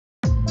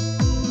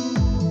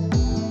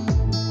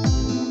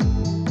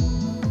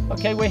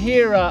Okay, we're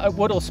here at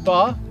Woodall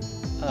Spa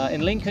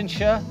in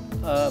Lincolnshire,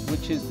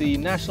 which is the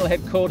national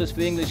headquarters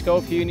for the English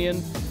Golf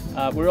Union.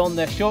 We're on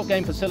their short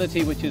game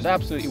facility, which is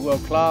absolutely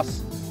world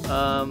class.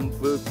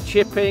 We're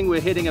chipping,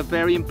 we're hitting a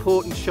very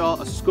important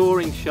shot, a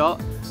scoring shot,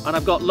 and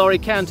I've got Laurie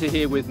Canter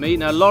here with me.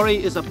 Now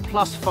Laurie is a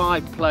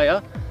 +5 player,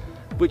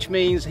 which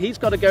means he's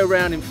got to go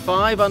around in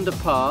 5 under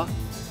par,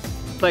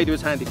 play to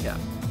his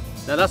handicap.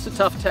 Now that's a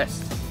tough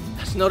test.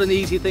 That's not an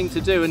easy thing to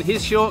do, and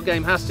his short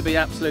game has to be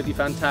absolutely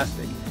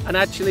fantastic. And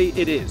actually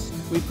it is.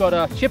 We've got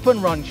a chip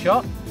and run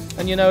shot,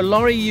 and you know,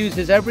 Laurie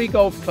uses every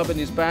golf club in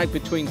his bag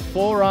between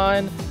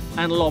 4-iron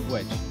and lob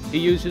wedge. He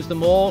uses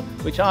them all,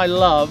 which I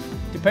love,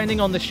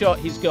 depending on the shot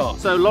he's got.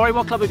 So Laurie,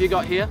 what club have you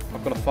got here?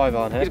 I've got a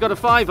 5-iron here. He's got a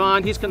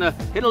 5-iron, he's gonna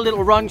hit a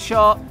little run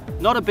shot,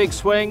 not a big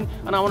swing,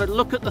 and I want to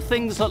look at the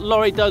things that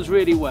Laurie does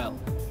really well.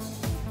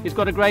 He's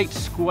got a great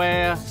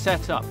square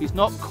setup. He's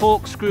not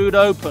corkscrewed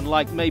open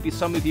like maybe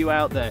some of you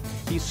out there.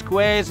 He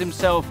squares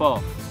himself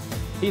off.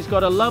 He's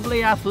got a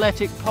lovely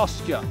athletic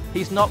posture.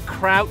 He's not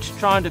crouched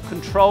trying to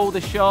control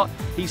the shot.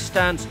 He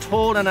stands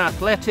tall and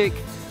athletic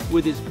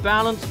with his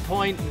balance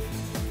point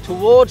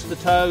towards the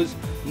toes,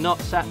 not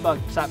sat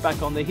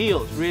back on the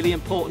heels. Really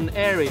important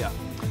area.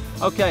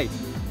 Okay,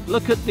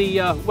 look at the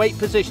weight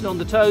position on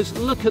the toes.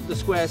 Look at the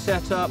square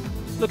setup.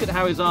 Look at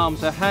how his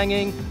arms are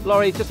hanging.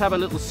 Laurie, just have a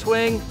little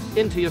swing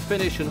into your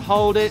finish and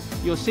hold it.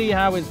 You'll see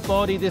how his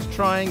body, this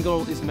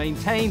triangle, is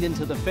maintained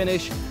into the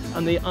finish,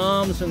 and the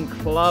arms and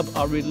club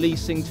are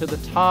releasing to the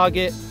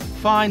target.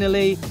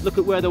 Finally, look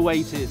at where the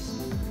weight is.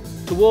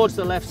 Towards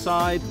the left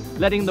side,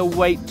 letting the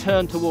weight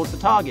turn towards the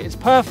target. It's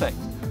perfect.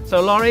 So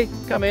Laurie,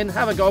 come in,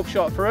 have a golf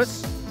shot for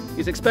us.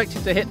 He's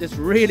expected to hit this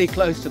really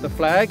close to the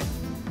flag.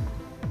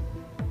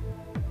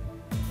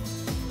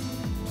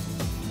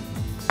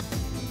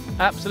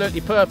 Absolutely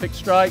perfect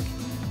strike.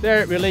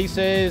 There it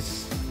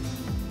releases.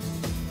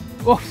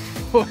 Oof,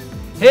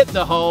 hit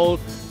the hole.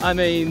 I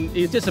mean,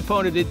 he's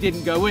disappointed it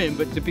didn't go in,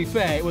 but to be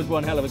fair, it was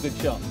one hell of a good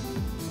shot.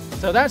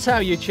 So that's how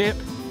you chip.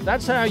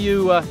 That's how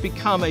you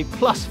become a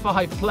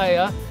 +5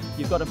 player.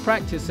 You've got to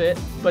practice it,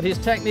 but his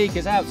technique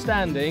is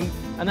outstanding,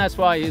 and that's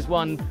why he's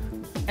one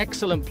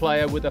excellent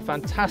player with a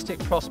fantastic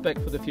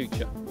prospect for the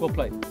future. Well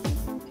played.